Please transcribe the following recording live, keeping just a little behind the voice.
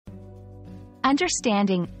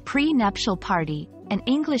Understanding Pre-nuptial party, an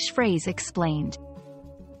English phrase explained.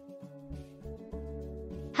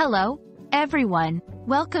 Hello, everyone.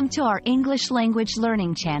 Welcome to our English language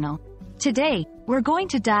learning channel. Today, we're going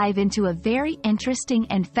to dive into a very interesting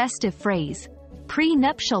and festive phrase,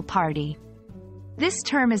 pre-nuptial party. This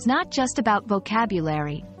term is not just about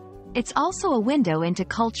vocabulary. It's also a window into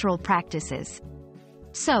cultural practices.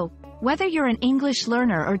 So, whether you're an English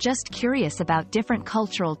learner or just curious about different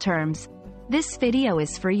cultural terms, this video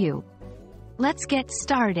is for you. Let's get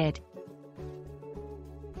started.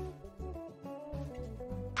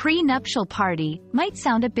 Pre-nuptial party might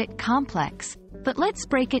sound a bit complex, but let's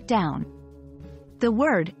break it down. The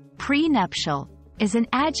word pre-nuptial is an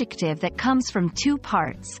adjective that comes from two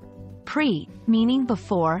parts. Pre, meaning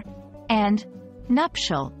before, and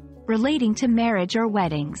nuptial, relating to marriage or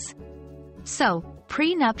weddings. So,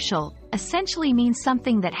 pre-nuptial essentially means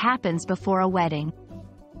something that happens before a wedding.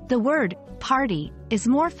 The word party is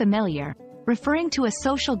more familiar, referring to a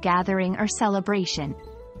social gathering or celebration.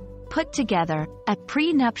 Put together, a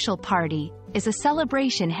pre-nuptial party is a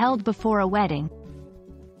celebration held before a wedding.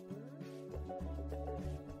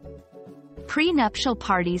 Pre-nuptial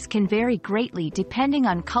parties can vary greatly depending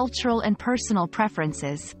on cultural and personal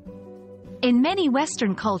preferences. In many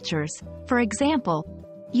Western cultures, for example,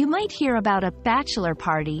 you might hear about a bachelor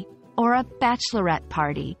party or a bachelorette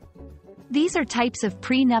party. These are types of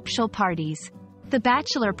pre-nuptial parties. The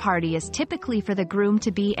bachelor party is typically for the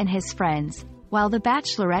groom-to-be and his friends, while the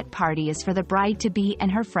bachelorette party is for the bride-to-be and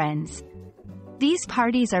her friends. These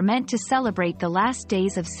parties are meant to celebrate the last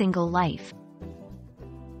days of single life.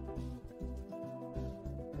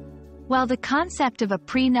 While the concept of a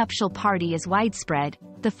pre-nuptial party is widespread,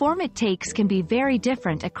 the form it takes can be very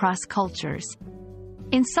different across cultures.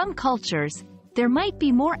 In some cultures, there might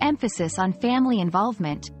be more emphasis on family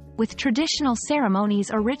involvement, with traditional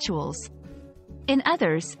ceremonies or rituals. In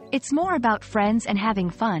others, it's more about friends and having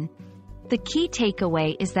fun. The key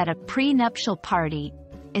takeaway is that a pre-nuptial party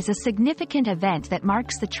is a significant event that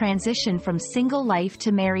marks the transition from single life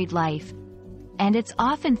to married life. And it's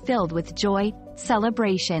often filled with joy,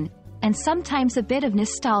 celebration, and sometimes a bit of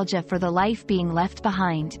nostalgia for the life being left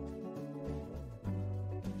behind.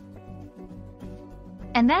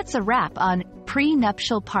 And that's a wrap on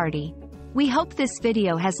pre-nuptial party. We hope this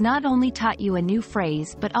video has not only taught you a new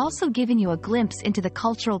phrase but also given you a glimpse into the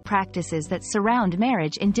cultural practices that surround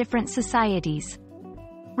marriage in different societies.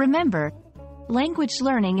 Remember, language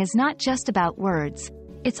learning is not just about words,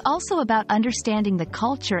 it's also about understanding the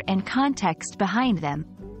culture and context behind them.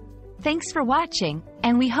 Thanks for watching,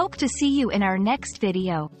 and we hope to see you in our next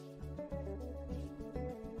video.